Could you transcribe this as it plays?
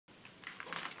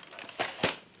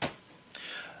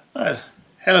Well,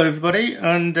 hello everybody,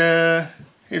 and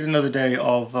here's another day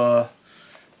of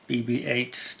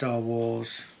BB-8 Star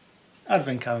Wars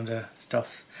Advent Calendar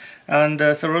stuff. And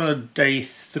so we're on day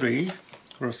 3,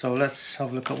 so let's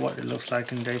have a look at what it looks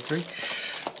like in day 3.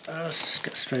 Let's just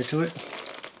get straight to it.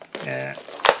 Here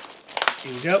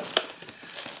we go.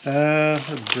 A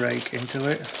break into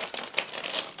it.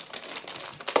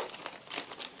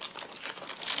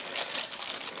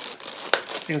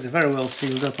 Things are very well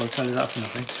sealed up, I'll tell you that for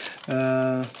nothing.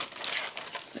 There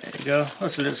you go.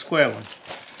 That's a little square one.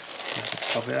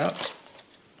 Let's pop it out.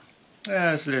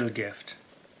 It's a little gift,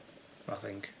 I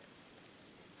think.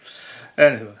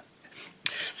 Anyway,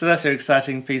 so that's an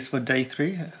exciting piece for day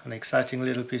 3. An exciting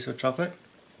little piece of chocolate.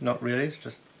 Not really, it's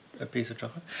just a piece of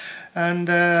chocolate. And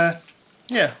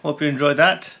yeah, hope you enjoyed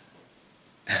that.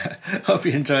 Hope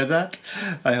you enjoyed that.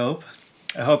 I hope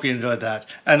you enjoyed that.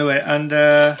 Anyway, and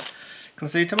can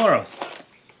see you tomorrow.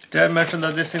 Did I mention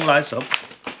that this thing lights up?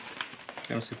 You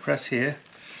can see, press here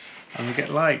and we get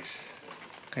lights.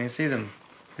 Can you see them?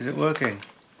 Is it working?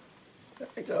 There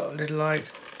you go, little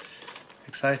light.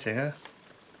 Exciting, huh?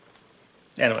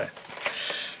 Anyway,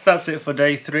 that's it for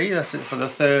day 3. That's it for the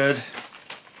third.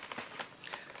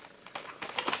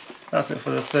 That's it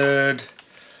for the third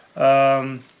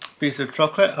piece of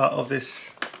chocolate out of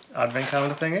this advent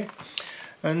calendar thingy.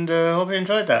 And hope you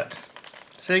enjoyed that.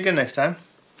 See you again next time.